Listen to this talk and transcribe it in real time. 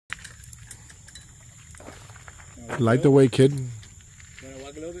Light the way, kid. Want to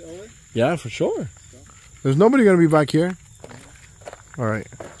walk a little bit over? Yeah, for sure. There's nobody gonna be back here. All right.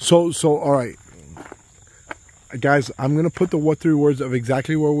 So all right, guys. I'm gonna put the what 3 words of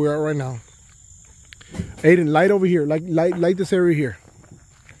exactly where we're at right now. Aiden, light over here. Light this area here.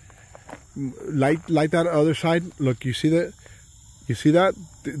 Light that other side. Look, you see that? You see that?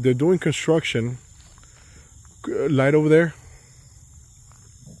 They're doing construction. Light over there.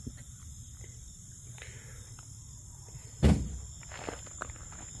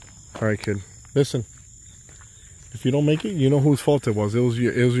 All right, kid. Listen. If you don't make it, you know whose fault it was. It was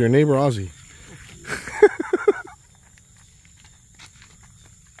your neighbor Ozzy.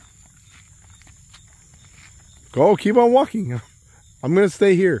 Go, keep on walking. I'm gonna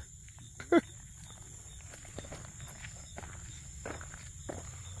stay here.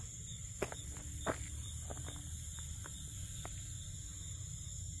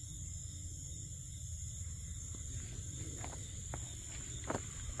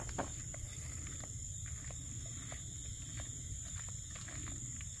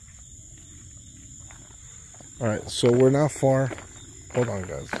 All right, so we're not far. Hold on,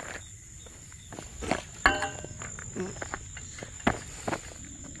 guys.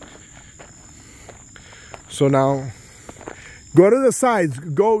 So now, go to the sides.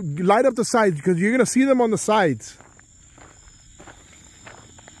 Go light up the sides because you're gonna see them on the sides.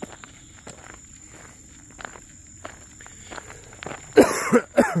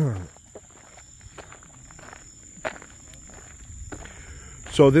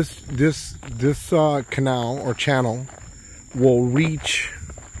 So this canal or channel will reach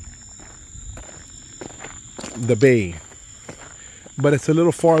the bay, but it's a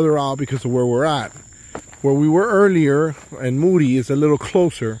little farther out because of where we're at. Where we were earlier and Moody is a little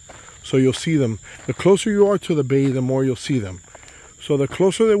closer, so you'll see them. The closer you are to the bay, the more you'll see them. So the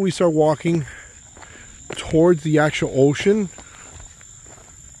closer that we start walking towards the actual ocean,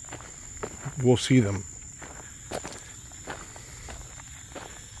 we'll see them.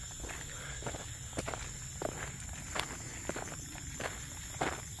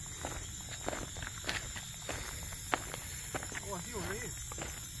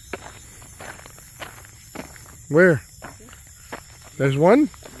 Where? There's one?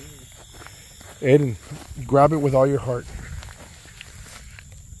 Aiden, grab it with all your heart.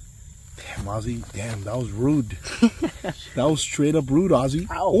 Damn, Ozzy. Damn, that was rude. That was straight up rude, Ozzy.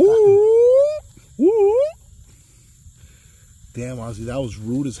 Ooh. Ooh. Damn, Ozzy, that was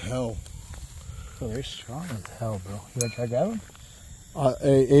rude as hell. Oh, they're strong as hell, bro. You want to try to grab them?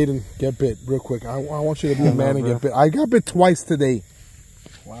 Hey, Aiden, get bit real quick. I want you to be a man and get bit. I got bit twice today.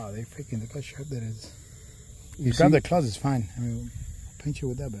 Wow, they freaking, look how sharp that is. You grab see? the claws, it's fine. I mean, I'll pinch you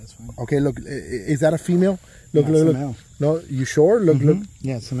with that, but it's fine. Okay, look, is that a female? Look, No, look, it's a look. male. No, you sure? Look, look.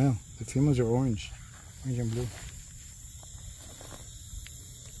 Yeah, it's a male. The females are orange and blue.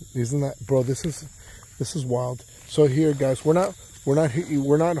 Isn't that, bro? This is wild. So here, guys, we're not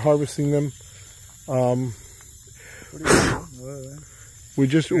harvesting them. We're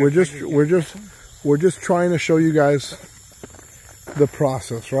just trying to show you guys the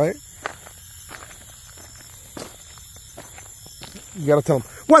process, right? You gotta tell them,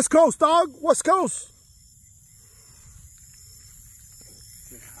 West Coast, dog, West Coast.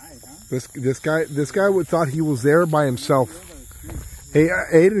 This guy thought he was there by himself. Hey,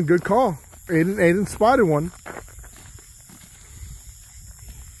 Aiden, good call. Aiden spotted one.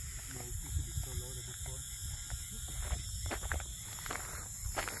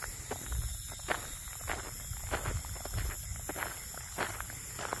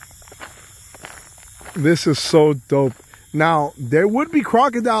 This is so dope. Now, there would be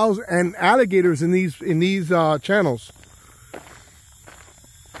crocodiles and alligators in these channels.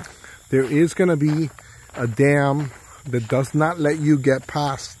 There is going to be a dam that does not let you get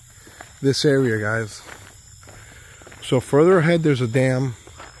past this area, guys. So further ahead, there's a dam,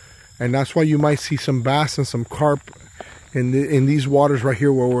 and that's why you might see some bass and some carp in these waters right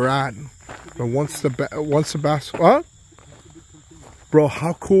here where we're at. But once the bass, huh? Bro,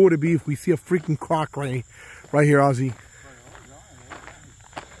 how cool would it be if we see a freaking croc right here, Ozzy?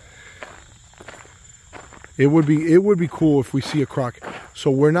 It would be cool if we see a croc. So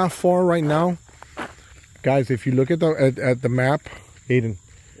we're not far right now, guys. If you look at the map, Aiden,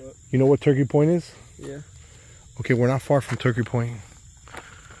 what? You know what Turkey Point is? Yeah. Okay, we're not far from Turkey Point.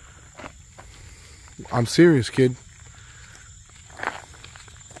 I'm serious, kid.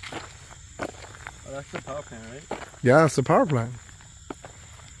 Oh, that's the power plant, right? Yeah, that's the power plant.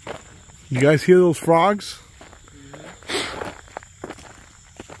 You guys hear those frogs?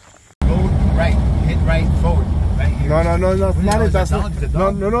 Go right, hit right, forward, right here. No, not it. That's no,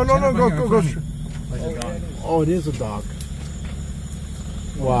 not. No, go. Like a dog. Oh, it is a dog.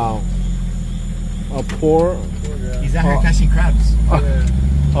 Wow. A poor... He's out here catching crabs.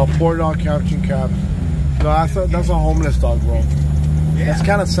 A poor dog catching crabs. No, that's a homeless dog, bro. Yeah. That's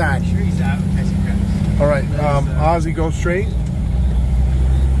kind of sad. I'm sure he's out catching crabs. All right, Ozzy, go straight.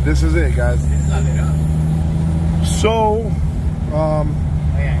 This is it, guys. So, Oh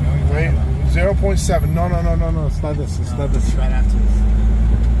yeah, I know. wait, 0.7. No. It's not this. It's not this. It's right after this.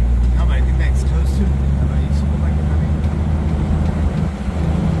 No, but I think that's close to.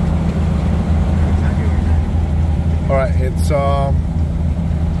 All right, it's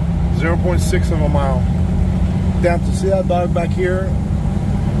 0.6 of a mile. Damn, to see that dog back here,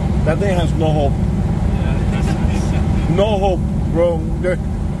 that thing has no hope. No hope, bro.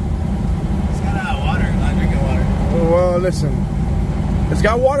 It's got water, not drinking water. Well, listen, it's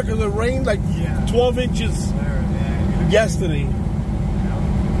got water because it rained like 12 inches yesterday.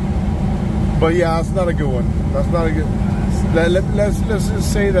 But yeah, that's not a good one. That's not a good. Let's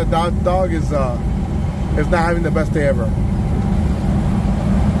just say that dog is not having the best day ever.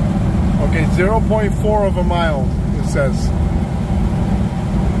 Okay, 0.4 of a mile, it says.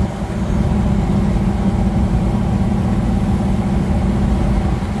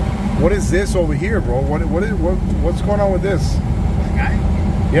 What is this over here, bro? What's going on with this?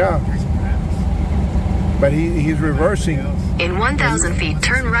 Yeah. But he's reversing. In 1,000 feet,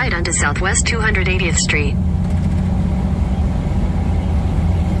 turn right onto Southwest 280th Street.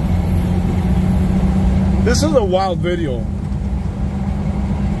 This is a wild video.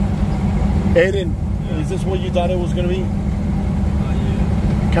 Aiden, is this what you thought it was going to be?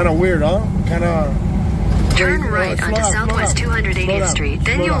 Kind of weird, huh? Kind of... Turn right onto Southwest 280th Street,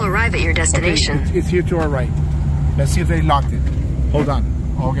 then you'll arrive at your destination. Okay, it's here to our right. Let's see if they locked it. Hold on.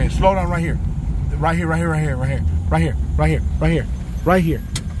 Okay, slow down right here. Right here. Oh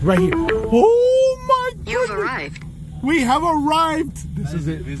my goodness. You've arrived. We have arrived. This is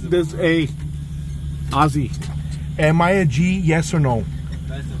it. This A. Ozzy. Am I a G? Yes or no?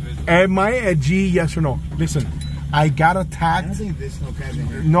 Am I a G? Yes or no? Listen, I got attacked. I don't think there's no crabs in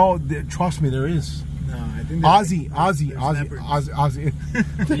here. No, trust me, there is. No, I think Ozzy.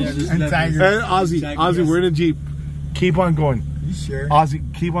 and tigers. Ozzy, we're in a Jeep. Keep on going. You sure? Ozzy,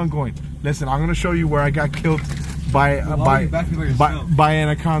 keep on going. Listen, I'm gonna show you where I got killed by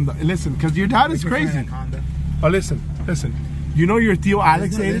anaconda. Listen, because your dad is crazy. Oh, listen. You know your Theo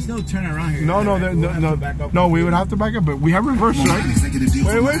Alex? There's no turn around here. No. We would have to back up, but we have reverse, right? Wait,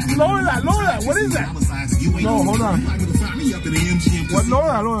 lower that. What is that? No, hold on. What?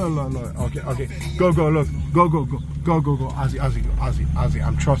 Lower. Okay. Go. Look. Go. Ozzy.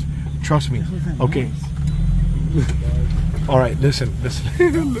 I'm trust me. Okay. All right. Listen.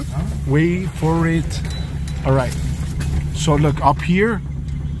 Wait for it. All right. So look up here,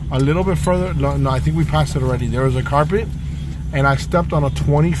 a little bit further. No, I think we passed it already. There was a carpet. And I stepped on a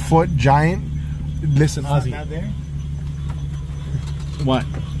 20-foot giant. Listen, Ozzy. What?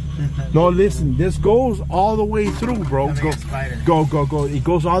 No, listen. This goes all the way through, bro. Go. It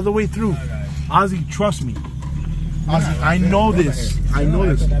goes all the way through. Ozzy, trust me. Ozzy, I know this. I know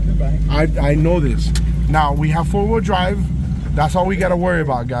this. Now, we have 4-wheel drive. That's all we got to worry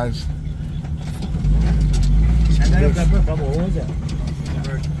about, guys.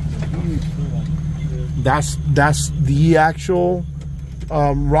 That's the actual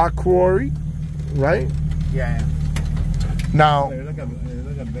rock quarry, right? Yeah. Now, Look at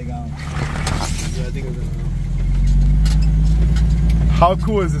big how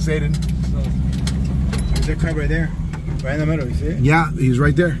cool is this, Aiden? There's a crab right there, right in the middle. You see it? Yeah, he's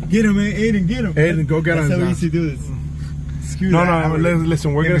right there. Get him, man. Aiden. Aiden, go get him. That's how we used to do this. No.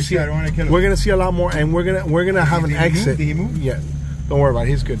 Listen, we're gonna see. We're gonna see a lot more, and we're gonna have an exit. Did he move? Yeah. Don't worry about it.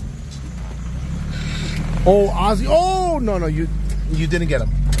 He's good. Oh, Ozzy. Oh, no, you didn't get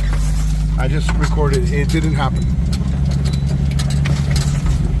him. I just recorded it. It didn't happen.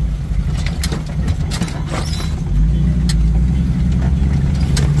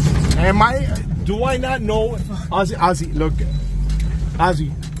 Do I not know? Ozzy, look.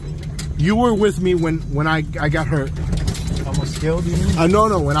 Ozzy, you were with me when I got hurt. Almost killed you?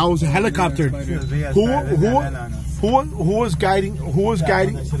 No, when I was helicoptered. Who was guiding? Who was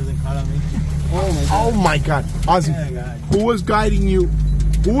guiding? Oh my God, Ozzy! Who was guiding you?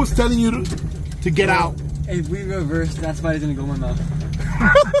 Who was telling you to get out? If we reverse, that spider's gonna go in my mouth.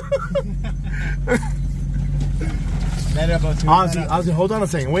 Ozzy, hold on a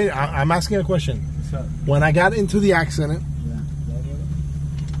second. Wait, I'm asking a question. What's up? When I got into the accident,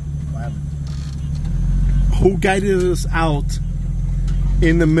 who guided us out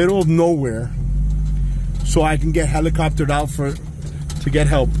in the middle of nowhere so I can get helicoptered out to get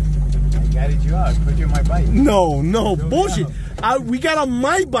help? guided you out. I put you on my bike. No, bullshit. We got on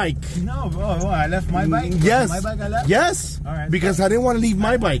my bike. No, bro. I left my bike. Yes. My bike I left? Yes. All right. Because I didn't want to leave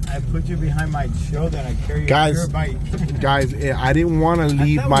my bike. I put you behind my shoulder and I carry your bike. Guys, I didn't want to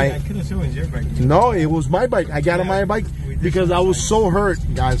leave my... I could have sworn it was your bike. No, it was my bike. I got on my bike because I was so hurt,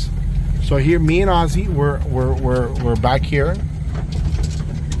 guys. So here, me and Ozzy, we're back here.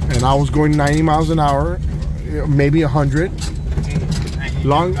 And I was going 90 miles an hour, maybe 100.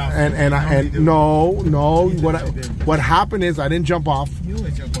 Long and no. What happened is I didn't jump off.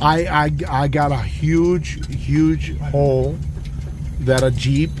 I got a huge hole that a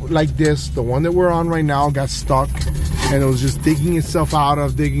Jeep like this, the one that we're on right now, got stuck, and it was just digging itself out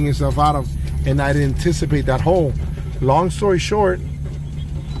of, and I didn't anticipate that hole. Long story short,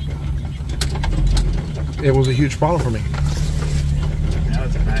 it was a huge problem for me.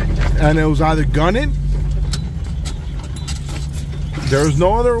 And it was either gun it. There was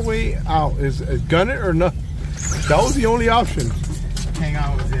no other way out. Is gun it or not? That was the only option. Hang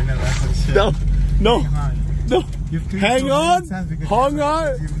on with it. No. Hang on.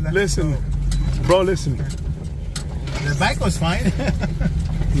 Listen, bro. Listen. The bike was fine.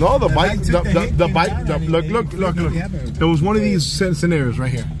 No, the bike. Look. There was one of these scenarios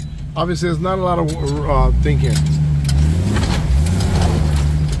right here. Obviously, there's not a lot of thing here.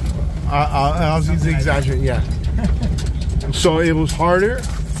 I was exaggerating, yeah. So it was harder,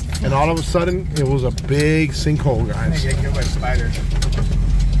 and all of a sudden, it was a big sinkhole, guys. Get killed by spiders.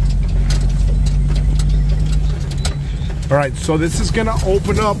 All right, so this is gonna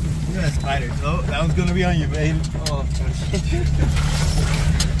open up. Yeah, spiders. Oh, that one's gonna be on you, baby. Oh.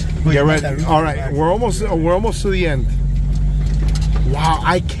 Get ready. All right, we're almost to the end. Wow,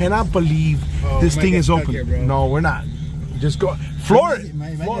 I cannot believe this thing is open. Here, no, we're not. Just go. Floor it.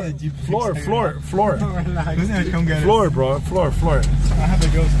 Floor. Who's gonna come get Floor it, bro. Floor it. I have the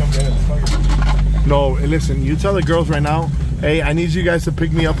girls come get it. No, listen, you tell the girls right now, hey, I need you guys to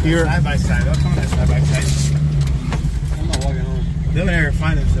pick me up here. Side by side. They'll come on side by side. I'm not walking home. They'll never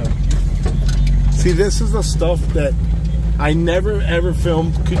find themselves. See, this is the stuff that I never ever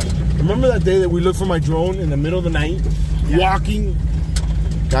filmed. Remember that day that we looked for my drone in the middle of the night? Yeah. Walking.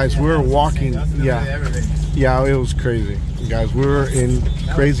 Guys, we were walking. Yeah, it was crazy. Guys, we were in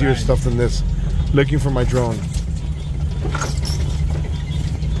crazier stuff than this, looking for my drone.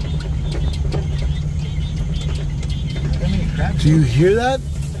 Do you hear that?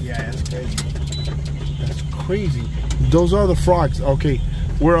 Yeah, that's crazy. That's crazy. Those are the frogs. Okay,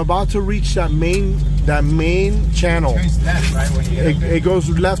 we're about to reach that main channel. It turns left, right? When you get it goes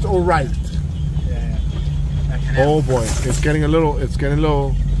left or right. Yeah. Oh boy, it's getting a little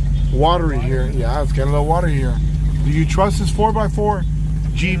watery here. Yeah, it's getting a little watery here. Do you trust this 4x4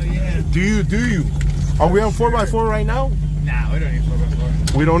 Jeep? Yeah. Do you? Are we on 4x4 right now? Nah, we don't need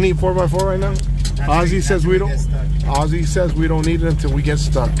 4x4. We don't need 4x4 right now? Ozzy says we don't. Ozzy says we don't need it until we get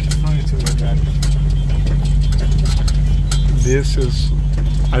stuck. This is.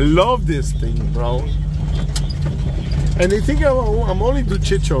 I love this thing, bro. And they think I'm only do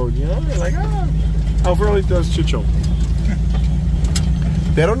chicho, you know? They're like, Alfred only does chicho.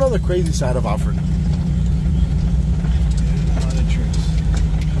 They don't know the crazy side of Alfred.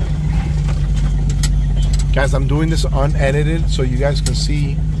 Guys, I'm doing this unedited so you guys can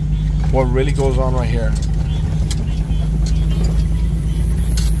see what really goes on right here.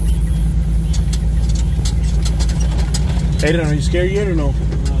 Aiden, are you scared yet or no? No,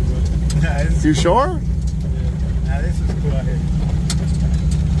 good. You sure? Nah, this is cool out here.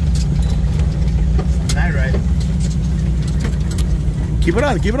 Some night riding. Keep it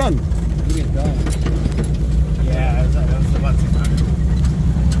on, keep it on. Yeah, that was about to time.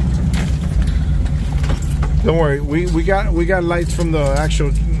 Don't worry, we got lights from the actual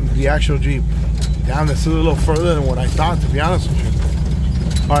Jeep. Damn, this is a little further than what I thought, to be honest with you.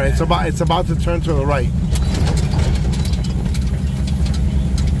 All right, it's about to turn to the right.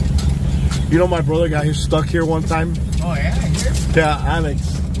 You know, my brother got stuck here one time. Oh yeah, here? Yeah,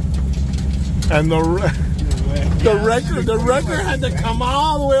 Alex. And the wrecker had to come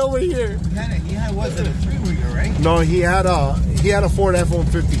all the way over here. He had was it a 3-wheeler, right? No, he had a Ford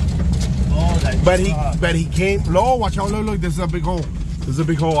F-150. Oh, that. But he came. No, watch out! Look! This is a big hole. This is a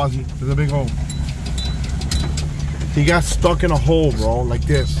big hole, Ozzy. This is a big hole. He got stuck in a hole, bro, like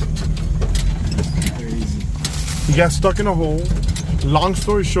this. Crazy. He got stuck in a hole. Long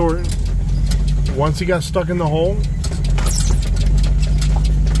story short, once he got stuck in the hole,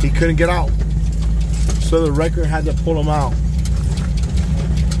 he couldn't get out. So the wrecker had to pull him out.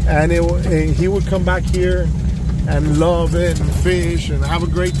 And he would come back here and love it and fish and have a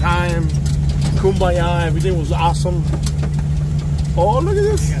great time. Kumbaya, everything was awesome. Oh, look at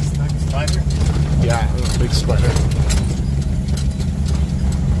this. He got stuck. Spider? Yeah, a big spider.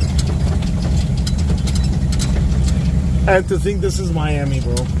 And to think this is Miami,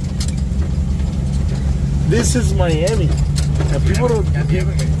 bro. This is Miami. And people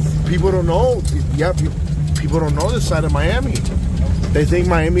don't know. Yeah, people don't know this side of Miami. They think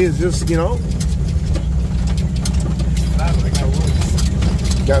Miami is just, you know.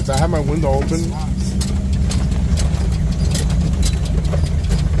 Guys, I have my window open.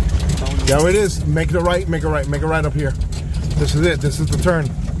 There it is. Make it right, make it right, make it right up here. This is it. This is the turn.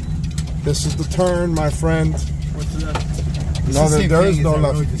 This is the turn, my friend. What's the left? No, there is no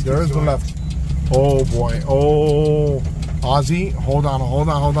left. There is no left. Oh boy. Oh, Ozzy, hold on.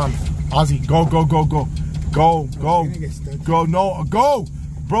 Ozzy, go. No, go,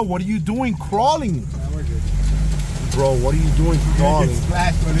 bro. What are you doing crawling? Bro, what are you doing crawling?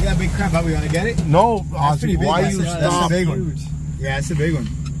 Splash, bro. Look at that big crab. Are we gonna get it? No, Ozzy, why you stop? That's a big one. Yeah, it's a big one.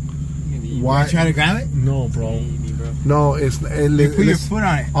 Why? You try to grab it? No, bro. No, it's. Put your foot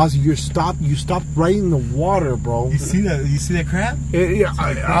on it. Ozzy, you stopped right in the water, bro. You see the crab?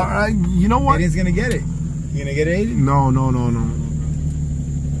 Yeah, you know what? Aiden's gonna get it. You gonna get it, Aiden? No.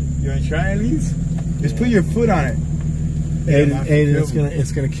 You wanna try at least? Just put your foot on it. Aiden,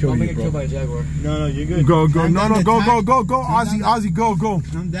 it's gonna kill you, bro. Killed by a jaguar. No, you're good. Go. No, go. Ozzy, go.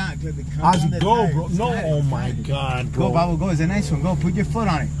 Come down. Ozzy, go, bro. No, oh my God, bro. Go, Babo, go. It's a nice one. Go, put your foot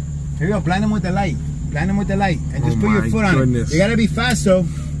on it. Here you go. Blind him with the light. And just put your foot on it. You gotta be fast, though.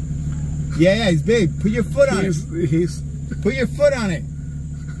 Yeah, he's big. Put your foot on it. Put your foot on it.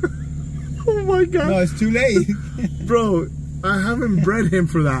 Oh my God. No, it's too late. Bro, I haven't bred him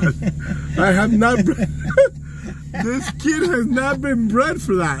for that. I have not. This kid has not been bred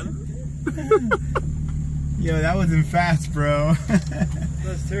for that. Yo, that wasn't fast, bro.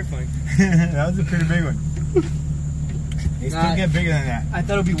 That's terrifying. That was a pretty big one. They still get bigger than that. I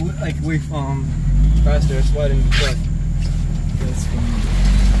thought it'd be like way faster. That's why I didn't try. That's funny.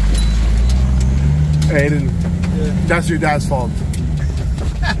 Aiden, that's your dad's fault.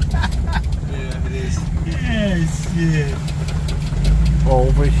 Yeah, it is. Yes, yeah.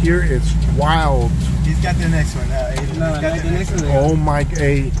 Over here, it's wild. He's got the next one. Aiden. No, He's got the next one. Oh my,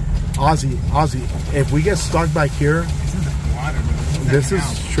 hey, Ozzy, if we get stuck back here, This is water, bro. this is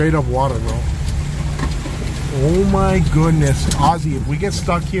straight up water, bro. Oh my goodness, Ozzy, if we get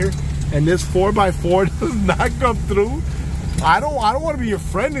stuck here and this 4x4 does not come through, I don't want to be your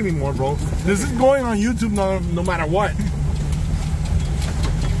friend anymore, bro. This is going on YouTube no matter what.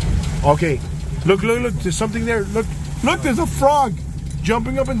 Okay, look, there's something there. Look, there's a frog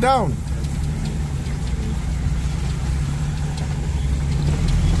jumping up and down.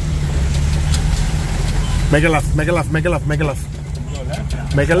 Make a left.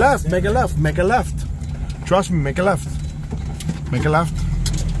 Trust me, make a left.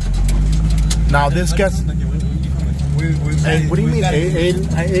 Now this gets. Hey, what do you mean,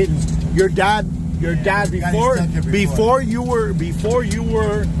 Aiden? Your dad before you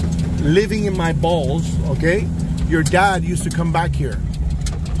were living in my balls, okay? Your dad used to come back here.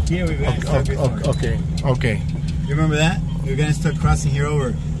 Here we're going to start before. Okay. You remember that? We're going to start crossing here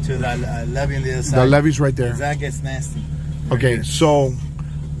over to the levee on the other side. The levee's right there. That gets nasty. Okay, so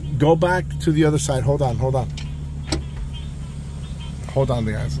go back to the other side. Hold on,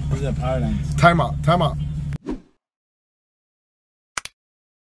 guys. These are power lines. Time out.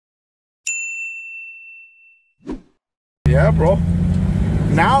 Yeah, bro.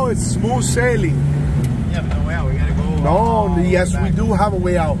 Now it's smooth sailing. Yeah, but no way out. We gotta go. No, yes, we do have a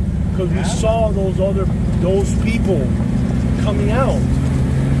way out because we saw those people coming out.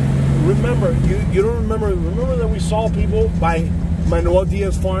 Remember, you don't remember? Remember that we saw people by Manuel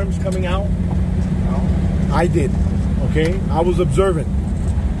Diaz Farms coming out? No. I did. Okay, I was observant.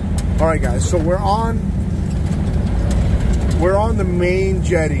 All right, guys. So we're on the main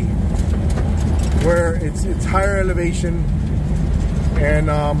jetty where it's higher elevation, and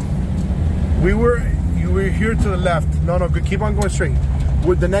you were here to the left. No, keep on going straight.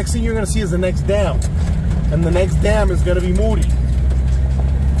 The next thing you're gonna see is the next dam, and the next dam is gonna be Moody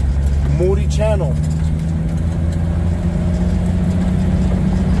Channel.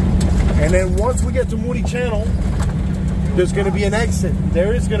 And then once we get to Moody Channel, there's going to be an exit.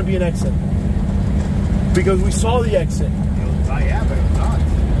 There is going to be an exit. Because we saw the exit. Yeah, but it's not.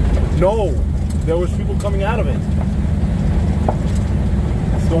 No, there was people coming out of it.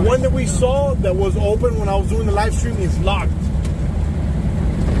 The one that we saw that was open when I was doing the live stream is locked.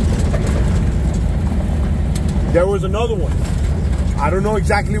 There was another one. I don't know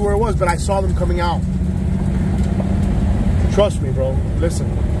exactly where it was, but I saw them coming out. Trust me, bro. Listen.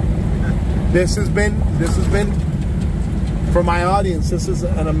 This has been For my audience, this is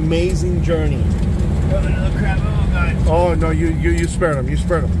an amazing journey. Oh, another crab. Oh, God. Oh, no, you spared him. You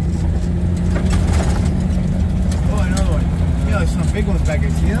spared him. Oh, another one. Yeah, there's some big ones back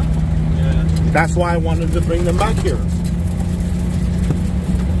here. See them? Yeah. That's why I wanted to bring them back here.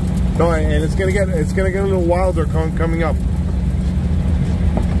 No, and it's gonna get a little wilder coming up.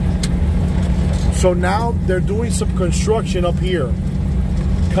 So now they're doing some construction up here,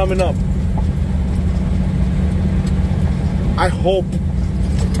 coming up. I hope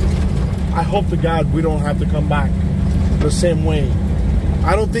to God we don't have to come back the same way.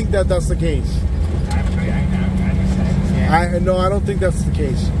 I don't think that's the case. No, I don't think that's the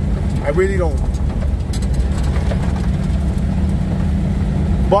case. I really don't.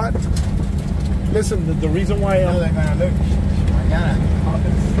 But listen, the reason why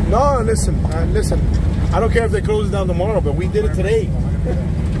no, listen. I don't care if they close it down tomorrow, but we did it today.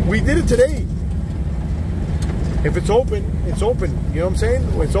 We did it today. If it's open, it's open. You know what I'm saying?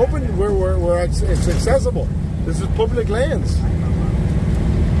 It's open. It's accessible. This is public lands.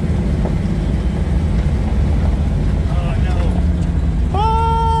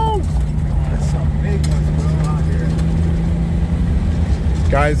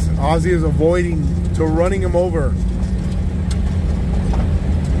 Guys, Ozzy is avoiding to running him over.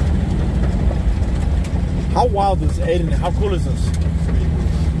 How wild is Aiden? How cool is this?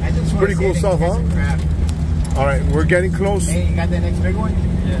 Pretty cool stuff, huh? All right, we're getting close. Hey, you got that next big one?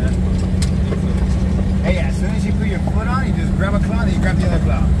 Yeah. Hey, as soon as you put your foot on, you just grab a claw, then you grab the other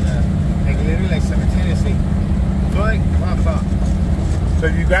claw. Yeah. Like literally, like simultaneously. Foot, claw, claw. So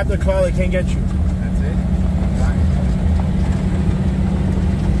if you grab the claw, they can't get you. That's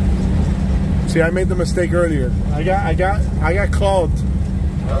it. See, I made the mistake earlier. I got clawed.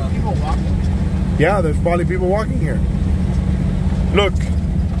 People walking. Yeah, there's probably people walking here. Look.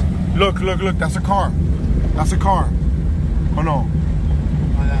 That's a car. That's a car. Oh no.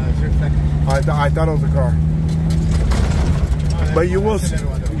 Oh no, it's reflecting. I thought it was a car. Oh, But you will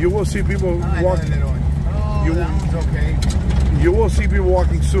see people walking. Oh, that one's okay. You will see people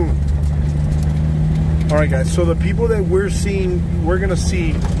walking soon. All right, guys. So the people that we're gonna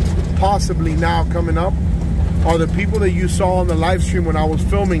see possibly now coming up are the people that you saw on the live stream when I was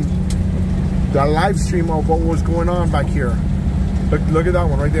filming the live stream of what was going on back here. Look at that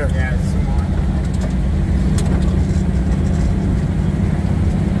one right there. Yeah, it's some more.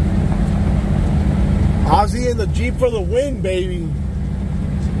 Ozzy in the Jeep for the win, baby.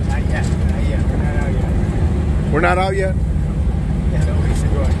 Not yet. We're not out yet. We're not out yet? Yeah, no, we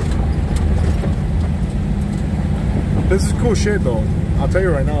should go. This is cool shit though. I'll tell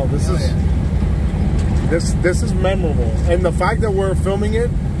you right now, this is memorable. And the fact that we're filming it,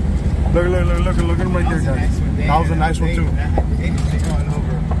 look at him right there, guys. That was a nice one too.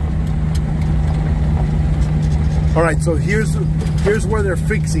 All right, so here's where they're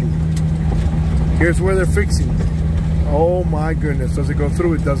fixing. Here's where they're fixing. Oh my goodness, does it go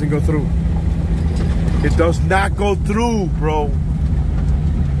through? It doesn't go through. It does not go through, bro.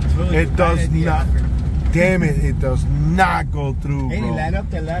 It does not. Damn it, it does not go through, bro. Hey, light up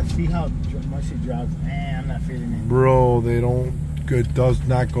the left, see how much it drops. Man, I'm not feeling it. Bro, it does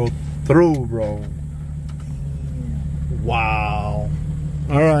not go through, bro. Wow.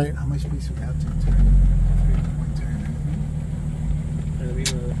 All right. How much space we have to turn? One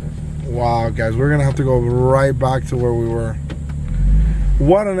turn. Wow, guys, we're gonna have to go right back to where we were.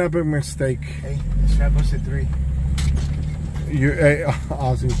 What an epic mistake. Hey, let's try bust at 3. Hey,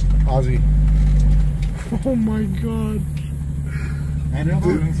 Ozzy. Oh my God. I don't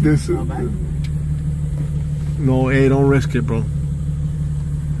know. This is. No, hey, don't risk it, bro.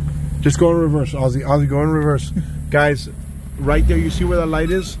 Just go in reverse, Ozzy. Ozzy, go in reverse. Guys, right there, you see where the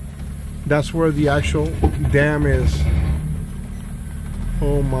light is? That's where the actual dam is.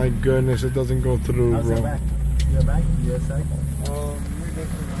 Oh my goodness, it doesn't go through, How's bro. that back? Your back? Your side?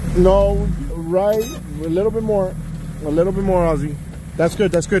 No, right, a little bit more, Ozzy. That's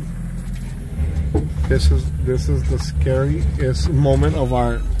good. That's good. This is the scariest moment of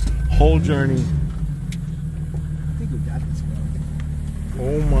our whole journey. I think we got this, bro.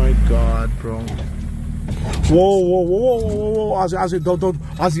 Oh my God, bro. Whoa, Ozzy, don't,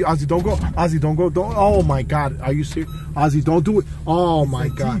 Ozzy, don't go, don't. Oh my God, are you serious? Ozzy, don't do it. Oh my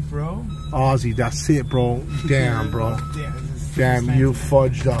God, bro. Ozzy, that's it, bro. Damn, bro. Damn, you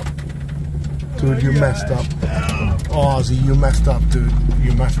fudged up, dude. You messed up. Ozzy, you messed up, dude.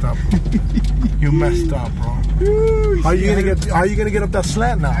 You messed up. You messed up, bro. How you gonna get up that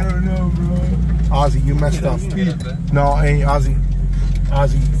slant now? I don't know, bro. Ozzy, you messed up. No, hey, Ozzy.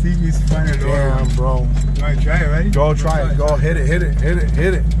 See, he's finding it. Damn, bro. You want to try it, ready? Go try it. Go hit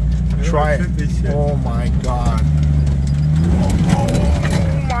it. Try it. Oh my God.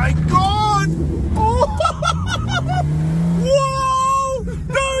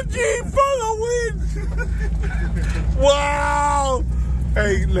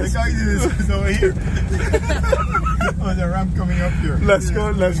 talking to this over here. Oh, the ramp coming up here. Let's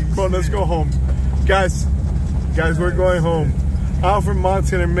go home. Guys, we're going home. Alfred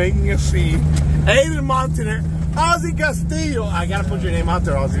Montaner making a scene. Aiden Montaner, Ozzy Castillo. I gotta put your name out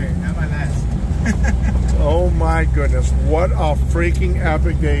there, Ozzy. Okay, not my last. Oh my goodness, what a freaking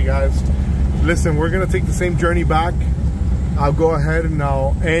epic day, guys. Listen, we're gonna take the same journey back. I'll go ahead and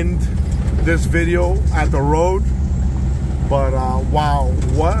I'll end this video at the road. But wow,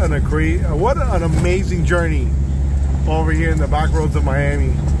 what an amazing journey over here in the back roads of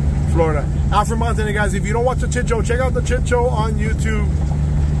Miami, Florida. Alfred Montaner, guys, if you don't watch the Chit Show, check out the Chit Show on YouTube.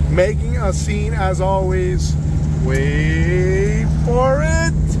 Making a scene as always. Wait for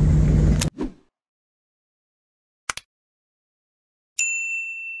it.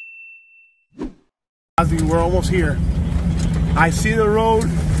 We're almost here. I see the road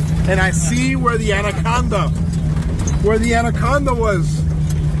and I see where the anaconda was.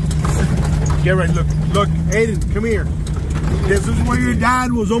 Get right, look, Aiden, come here. This is where your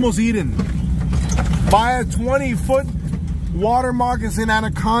dad was almost eaten by a 20-foot water moccasin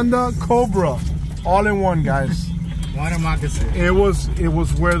anaconda cobra, all in one, guys. Water moccasin. It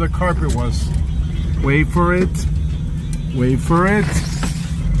was where the carpet was. Wait for it. Wait for it.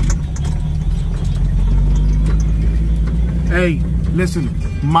 Hey, listen,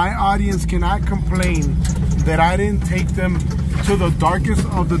 my audience cannot complain that I didn't take them to the darkest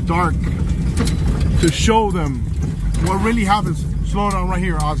of the dark to show them what really happens. Slow down right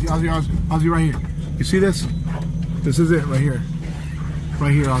here, Ozzy, right here. You see this? This is it right here.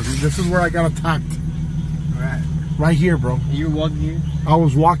 Right here, Ozzy. This is where I got attacked. Alright. Right here, bro. You were walking here? I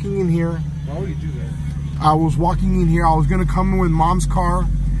was walking in here. Why would you do that? I was walking in here. I was gonna come in with mom's car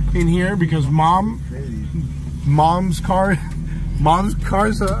in here because mom's car's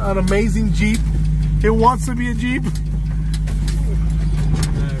an amazing Jeep. It wants to be a Jeep.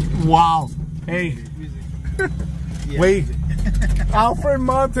 Wow. Hey. Wait. Alfred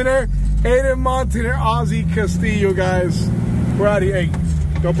Montaner, Aiden Montaner, Ozzy Castillo, guys. We're out of here. Hey,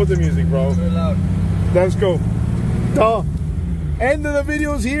 don't put the music, bro. So loud. Let's go. The end of the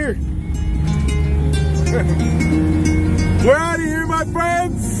video is here. We're out of here, my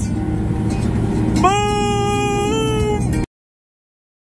friends.